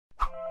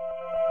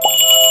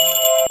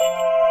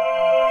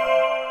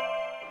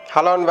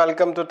Hello and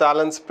welcome to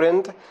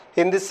TalentSprint.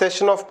 In this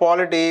session of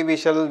Polity, we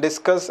shall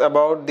discuss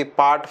about the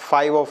part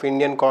 5 of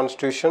Indian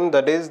Constitution,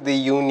 that is the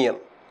Union.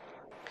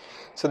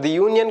 So the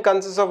Union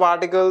consists of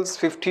articles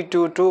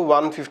 52 to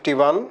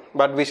 151,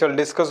 but we shall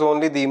discuss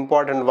only the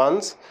important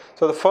ones.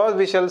 So the first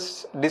we shall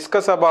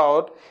discuss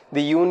about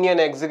the Union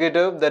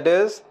Executive, that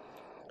is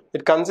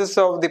it consists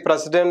of the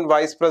President,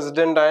 Vice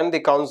President and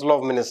the Council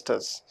of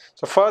Ministers.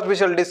 So first we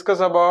shall discuss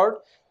about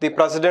the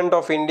President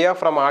of India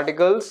from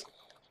articles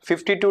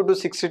 52 to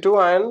 62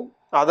 and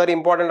other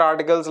important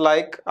articles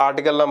like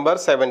article number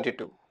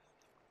 72.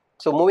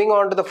 So moving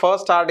on to the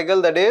first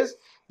article, that is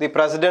the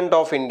President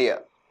of India.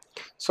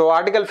 So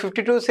article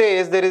 52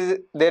 says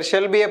there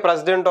shall be a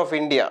President of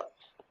India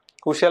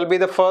who shall be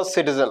the first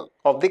citizen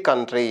of the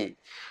country.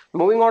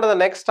 Moving on to the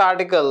next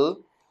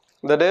article,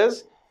 that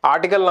is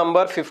article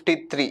number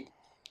 53.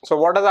 So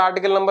what does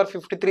article number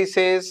 53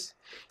 says?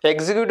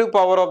 Executive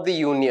power of the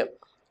Union.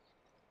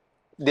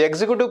 The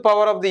executive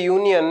power of the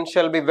Union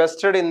shall be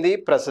vested in the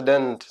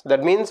President.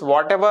 That means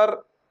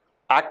whatever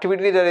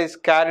activity that is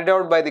carried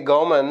out by the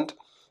government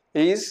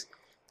is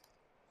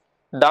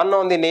done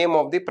on the name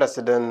of the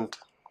President.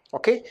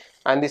 Okay,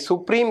 and the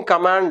supreme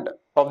command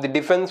of the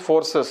defense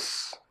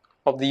forces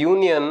of the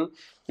Union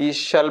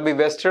shall be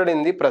vested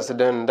in the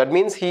President. That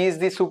means he is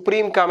the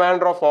supreme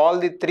commander of all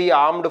the three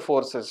armed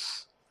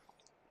forces,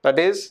 that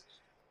is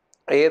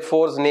Air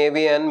Force,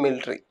 Navy and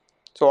military.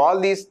 So all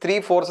these three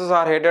forces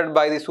are headed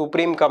by the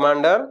supreme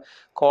commander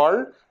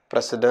called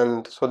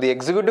President. So the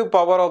executive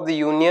power of the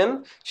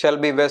Union shall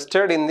be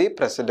vested in the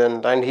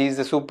President and he is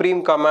the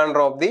supreme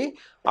commander of the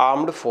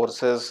armed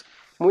forces.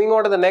 Moving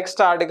on to the next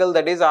article,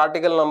 that is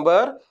article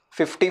number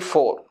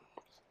 54.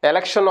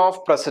 Election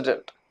of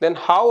President. Then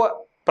how a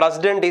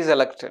President is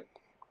elected?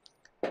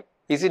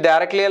 Is he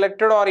directly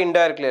elected or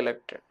indirectly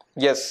elected?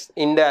 Yes,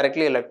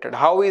 indirectly elected.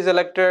 How he is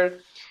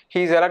elected?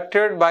 He is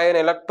elected by an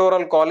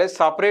electoral college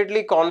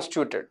separately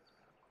constituted.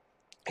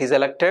 He is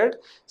elected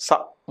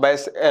by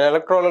an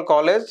electoral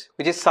college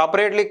which is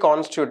separately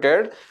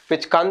constituted,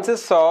 which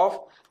consists of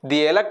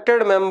the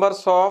elected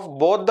members of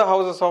both the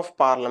houses of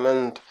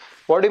parliament.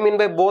 What do you mean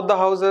by both the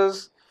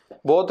houses?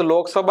 Both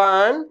Lok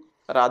Sabha and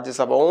Rajya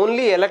Sabha.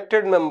 Only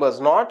elected members,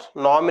 not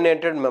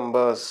nominated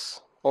members.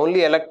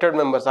 Only elected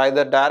members,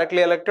 either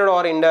directly elected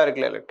or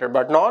indirectly elected,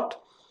 but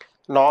not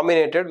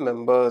nominated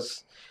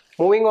members.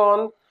 Moving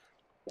on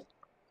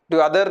to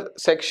other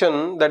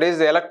section, that is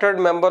the elected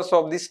members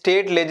of the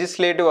state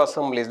legislative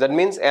assemblies, that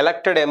means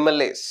elected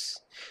MLAs.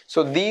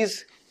 So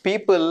these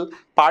people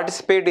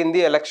participate in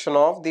the election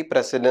of the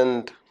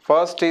President.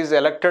 First is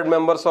elected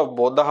members of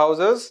both the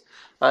houses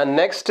and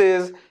next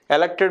is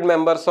elected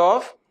members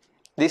of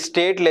the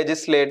state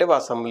legislative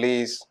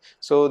assemblies.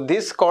 So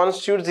this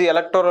constitutes the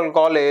electoral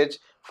college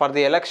for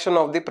the election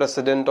of the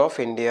President of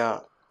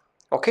India.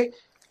 Okay.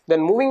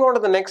 Then moving on to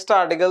the next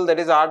article, that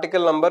is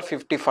article number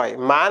 55,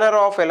 manner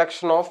of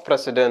election of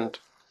President.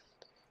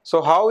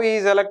 So how he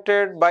is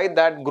elected? By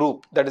that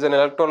group, that is an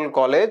electoral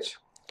college.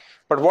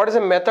 But what is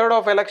the method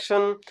of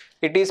election?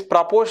 It is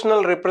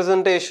proportional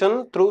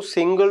representation through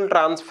single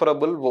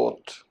transferable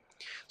vote.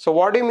 So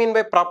what do you mean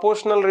by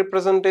proportional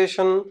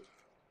representation?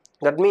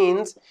 That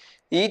means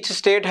each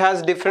state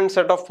has different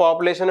set of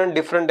population and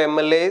different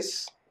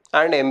MLAs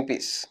and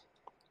MPs.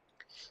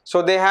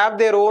 So they have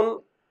their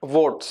own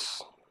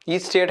votes.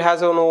 Each state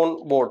has their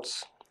own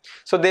votes.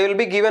 So they will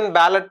be given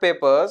ballot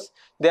papers.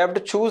 They have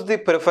to choose the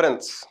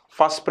preference.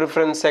 First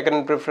preference,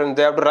 second preference.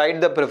 They have to write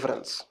the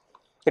preference.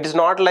 It is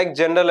not like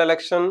general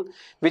election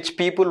which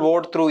people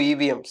vote through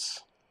EVMs.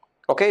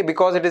 Okay,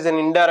 because it is an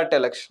indirect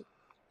election.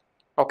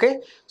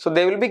 Okay, so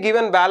they will be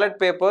given ballot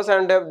papers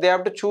and they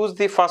have to choose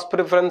the first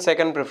preference,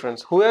 second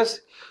preference.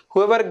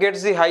 Whoever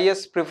gets the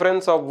highest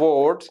preference of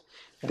votes,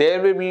 they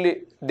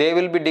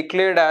will be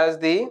declared as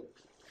the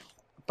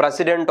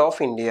President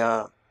of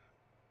India.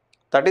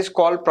 That is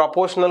called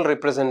proportional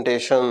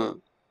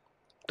representation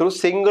through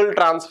single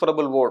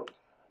transferable vote.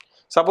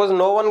 Suppose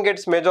no one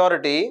gets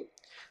majority,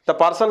 the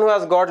person who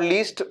has got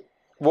least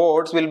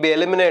votes will be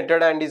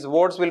eliminated and his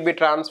votes will be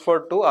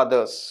transferred to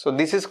others. So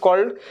this is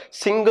called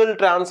single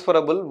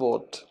transferable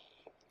vote.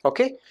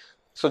 Okay.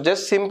 So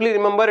just simply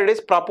remember, it is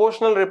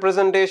proportional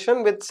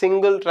representation with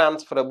single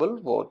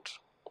transferable vote.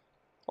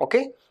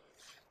 Okay.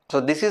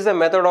 So this is the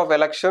method of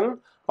election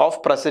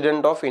of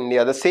President of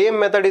India. The same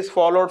method is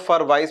followed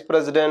for Vice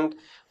President,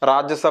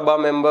 Rajya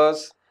Sabha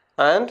members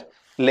and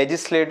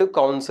Legislative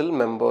Council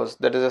members.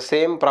 That is the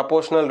same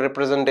proportional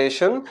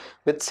representation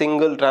with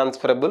single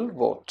transferable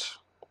vote.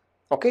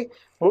 Okay.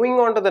 Moving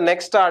on to the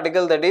next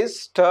article, that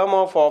is term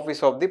of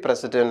office of the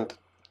President.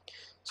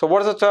 So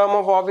what is the term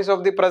of office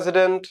of the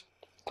President?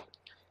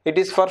 It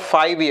is for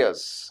 5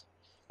 years.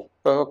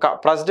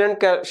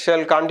 President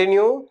shall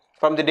continue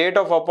from the date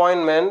of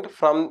appointment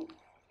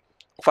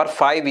for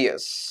 5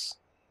 years.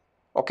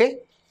 Okay.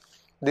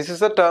 This is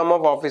the term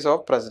of office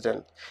of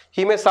President.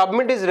 He may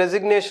submit his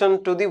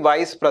resignation to the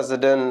Vice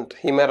President.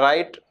 He may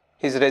write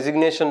his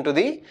resignation to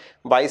the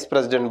Vice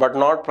President, but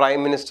not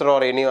Prime Minister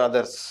or any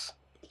others.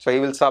 So he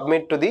will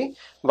submit to the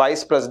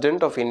Vice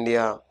President of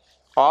India.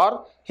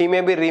 Or he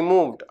may be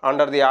removed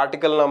under the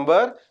article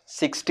number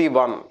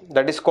 61.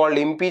 That is called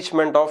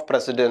impeachment of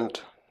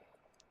president.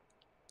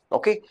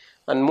 Okay,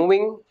 and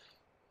moving,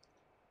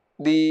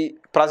 the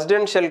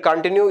president shall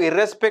continue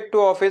irrespective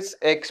of its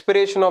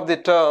expiration of the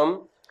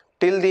term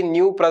till the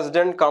new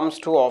president comes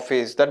to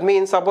office. That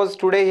means suppose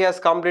today he has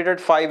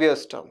completed 5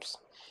 years terms.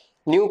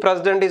 New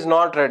president is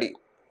not ready.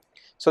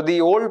 So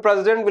the old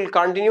president will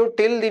continue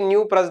till the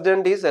new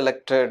president is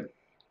elected.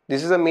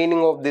 This is the meaning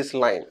of this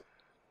line.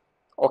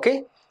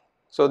 Okay.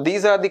 So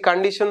these are the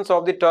conditions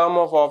of the term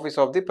of office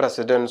of the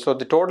president. So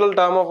the total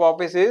term of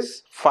office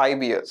is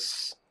 5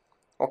 years.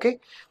 Okay.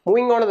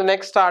 Moving on to the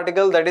next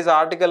article, that is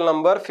article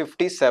number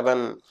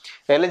 57.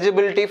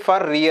 Eligibility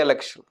for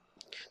re-election.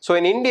 So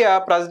in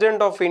India,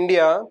 President of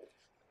India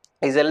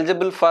is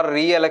eligible for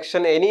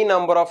re-election any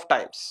number of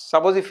times.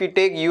 Suppose if you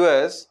take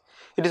US,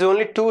 it is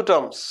only 2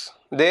 terms.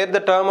 There the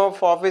term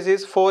of office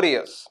is 4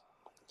 years.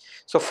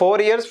 So 4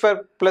 years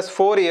plus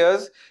 4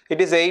 years, it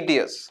is 8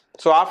 years.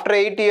 So after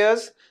 8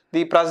 years,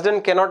 the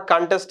president cannot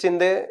contest in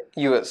the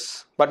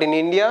US. But in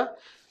India,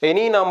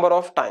 any number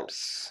of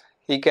times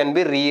he can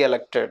be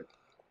re-elected.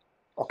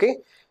 Okay.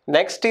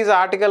 Next is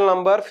article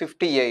number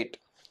 58.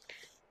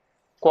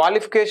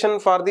 Qualification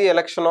for the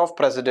election of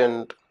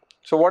president.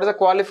 So what is the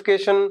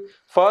qualification?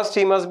 First,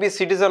 he must be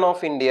citizen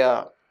of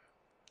India.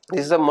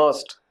 This is a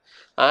must.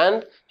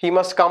 And he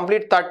must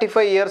complete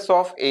 35 years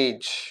of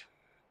age.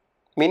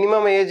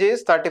 Minimum age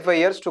is 35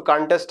 years to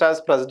contest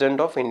as president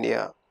of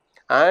India.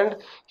 And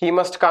he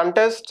must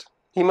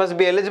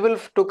be eligible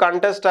to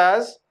contest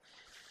as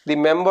the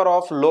member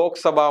of Lok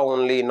Sabha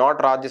only, not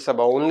Rajya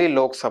Sabha, only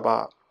Lok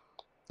Sabha.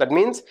 That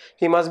means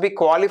he must be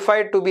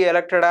qualified to be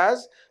elected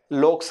as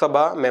Lok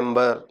Sabha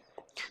member.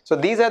 So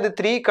these are the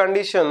 3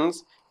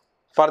 conditions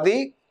for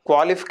the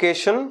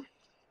qualification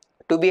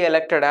to be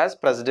elected as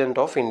President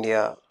of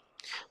India.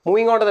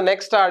 Moving on to the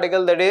next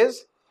article, that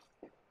is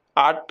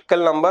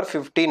article number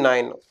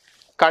 59.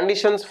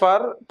 Conditions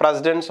for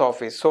President's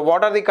office. So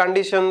what are the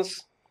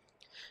conditions?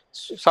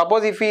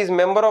 Suppose if he is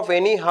member of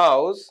any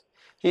house,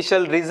 he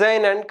shall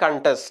resign and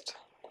contest.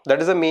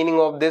 That is the meaning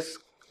of this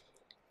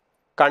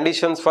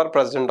conditions for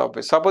president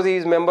office. Suppose he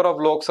is member of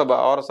Lok Sabha,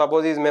 or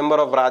suppose he is member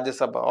of Rajya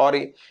Sabha,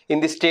 or in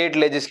the state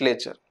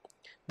legislature.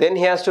 Then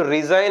he has to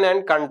resign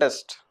and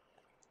contest.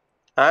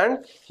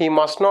 And he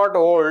must not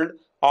hold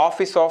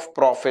office of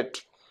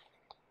profit.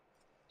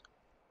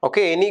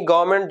 Okay, any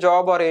government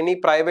job or any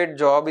private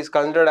job is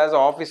considered as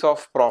office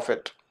of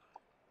profit.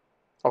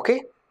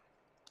 Okay.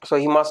 So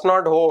he must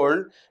not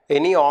hold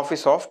any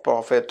office of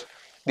profit.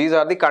 These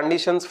are the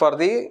conditions for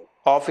the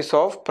office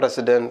of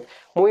president.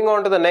 Moving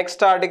on to the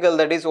next article,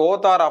 that is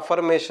oath or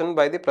affirmation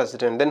by the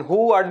president. Then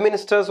who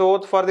administers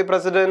oath for the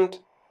president?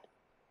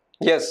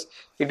 Yes,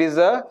 it is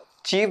the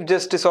Chief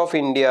Justice of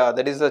India.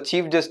 That is the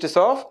Chief Justice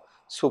of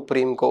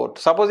Supreme Court.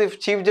 Suppose if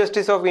Chief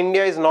Justice of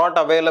India is not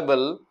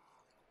available,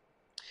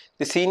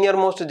 the senior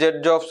most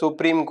judge of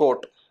Supreme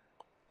Court,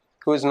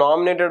 who is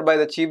nominated by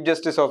the Chief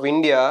Justice of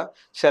India,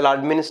 shall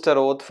administer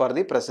oath for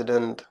the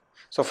president.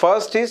 So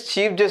first is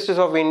Chief Justice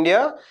of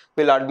India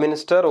will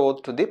administer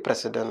oath to the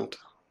president.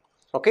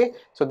 Okay,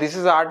 so this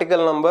is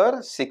article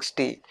number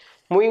 60.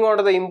 Moving on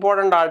to the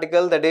important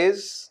article, that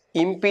is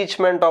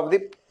impeachment of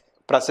the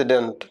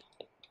president.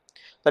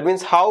 That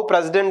means how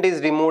president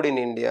is removed in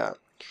India.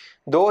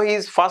 Though he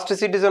is first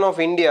citizen of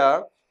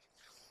India,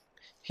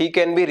 he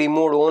can be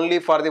removed only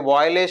for the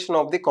violation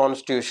of the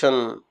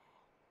constitution.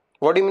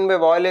 What do you mean by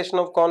violation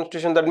of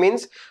constitution? That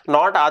means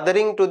not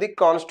adhering to the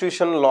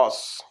constitution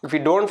laws. If you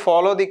don't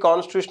follow the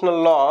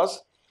constitutional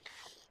laws,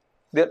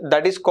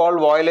 that is called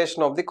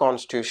violation of the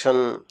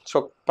constitution.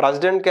 So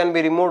president can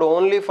be removed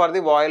only for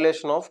the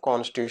violation of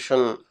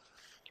constitution.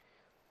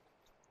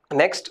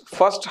 Next,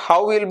 first,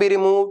 how will be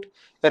removed?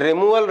 A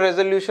removal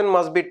resolution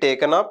must be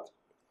taken up,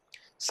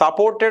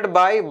 supported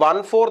by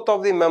 1/4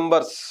 of the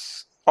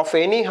members of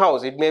any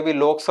house. It may be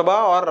Lok Sabha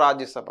or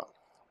Rajya Sabha.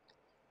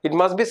 It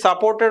must be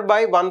supported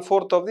by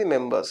 1/4 of the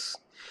members,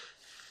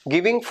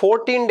 giving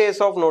 14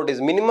 days of notice.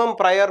 Minimum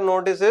prior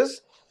notice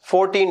is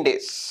 14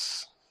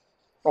 days.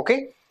 Okay.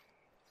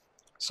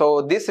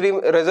 So this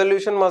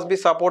resolution must be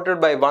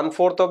supported by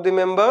 1/4 of the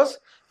members,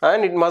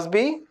 and it must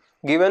be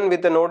given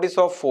with a notice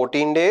of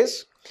 14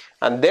 days,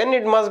 and then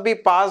it must be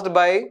passed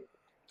by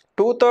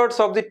 2/3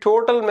 of the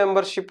total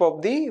membership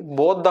of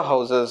both the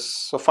houses.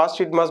 So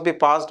first it must be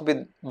passed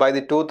by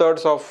the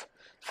 2/3 of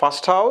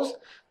first house,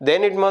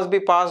 then it must be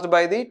passed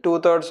by the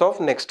 2/3 of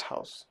next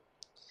house.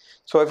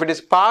 So if it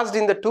is passed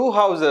in the 2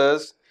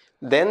 houses,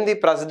 then the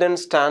president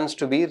stands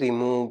to be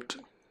removed.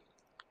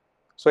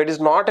 So it is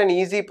not an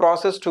easy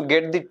process to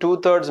get the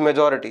 2/3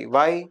 majority.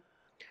 Why?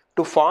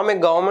 To form a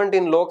government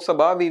in Lok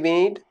Sabha, we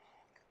need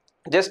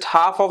just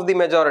half of the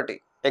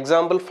majority.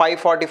 Example,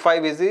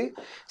 545 is the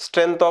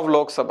strength of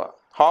Lok Sabha.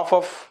 Half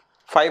of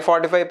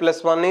 545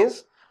 plus 1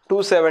 is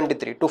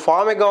 273. To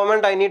form a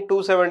government, I need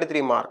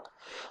 273 mark.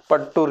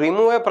 But to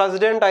remove a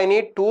president, I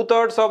need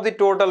 2/3 of the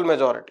total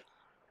majority.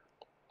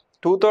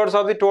 2/3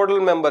 of the total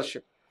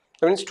membership.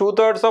 That means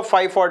 2/3 of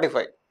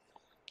 545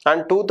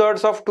 and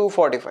 2/3 of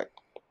 245.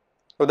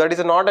 So that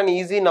is not an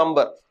easy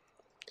number.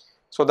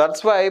 So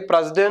that's why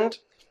president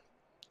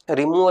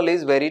removal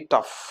is very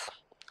tough.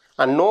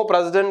 And no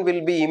president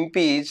will be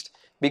impeached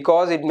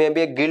because it may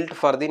be a guilt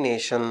for the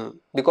nation,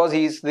 because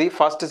he is the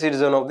first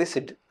citizen of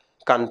the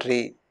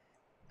country.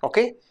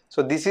 Okay,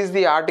 so this is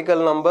the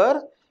article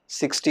number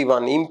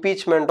 61,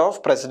 impeachment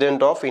of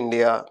President of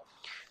India.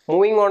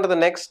 Moving on to the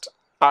next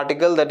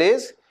article, that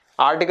is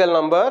article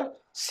number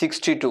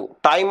 62,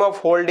 time of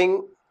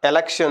holding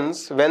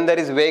elections when there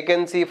is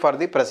vacancy for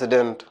the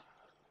president,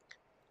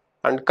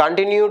 and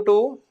continue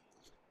to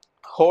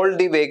hold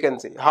the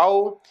vacancy.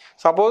 How?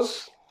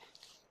 Suppose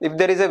if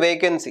there is a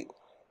vacancy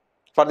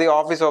for the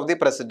office of the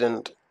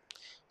president,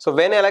 so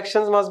when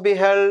elections must be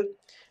held?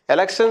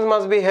 Elections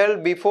must be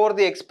held before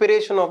the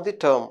expiration of the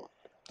term.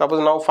 Suppose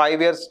now 5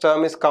 years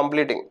term is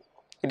completing,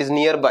 it is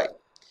nearby.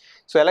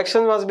 So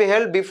elections must be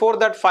held before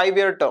that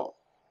 5-year term.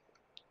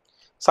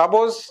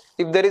 Suppose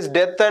if there is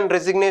death and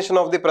resignation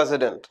of the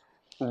president,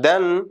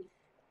 then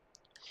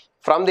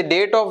from the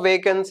date of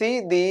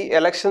vacancy, the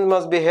elections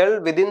must be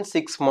held within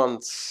 6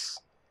 months.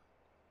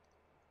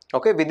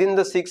 Okay, within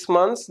the 6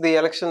 months, the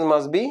elections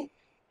must be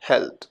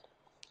held.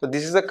 So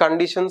this is the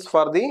conditions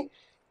for the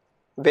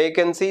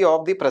vacancy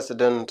of the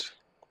president.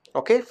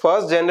 Okay,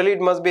 first, generally it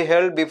must be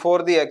held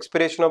before the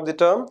expiration of the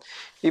term.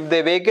 If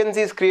the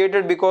vacancy is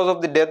created because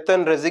of the death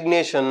and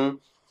resignation,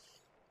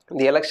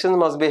 the elections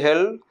must be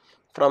held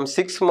from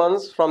 6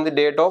 months from the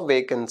date of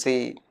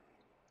vacancy.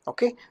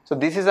 Okay, so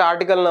this is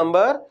article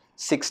number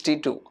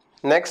 62.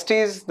 Next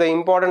is the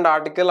important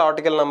article,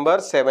 article number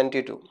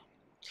 72.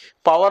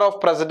 Power of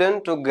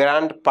president to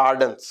grant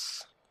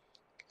pardons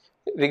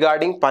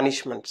regarding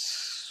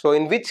punishments. So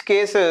in which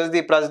cases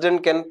the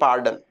president can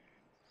pardon?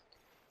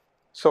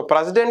 So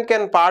president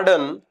can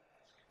pardon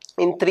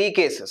in 3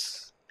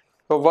 cases.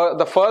 So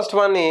the first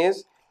one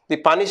is the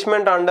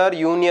punishment under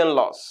union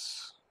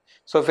laws.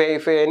 So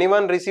if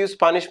anyone receives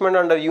punishment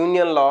under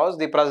union laws,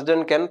 the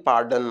president can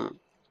pardon.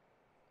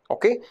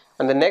 Okay,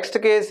 and the next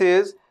case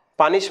is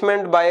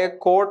punishment by a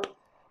court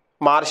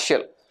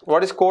martial.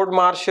 What is court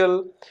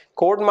martial?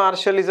 Court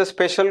martial is a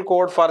special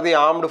court for the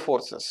armed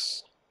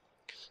forces.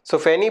 So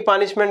if any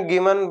punishment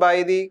given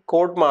by the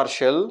court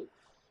martial,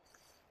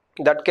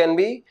 that can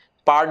be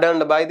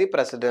pardoned by the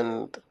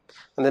president.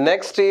 And the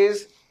next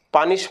is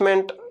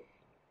punishment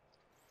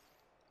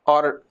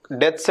or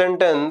death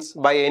sentence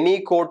by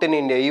any court in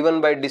India,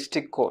 even by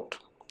district court.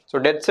 So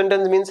death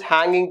sentence means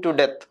hanging to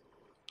death.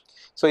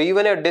 So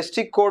even a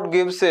district court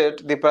gives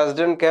it, the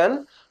president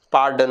can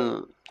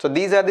pardon. So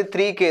these are the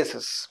 3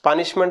 cases: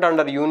 punishment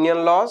under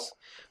union laws,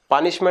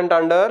 punishment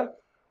under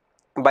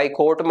by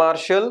court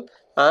martial,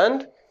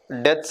 and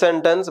death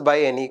sentence by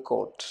any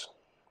court.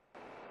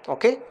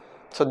 Okay,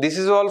 so this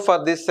is all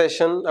for this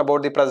session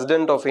about the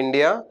President of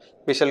India.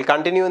 We shall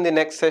continue in the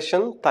next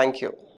session. Thank you.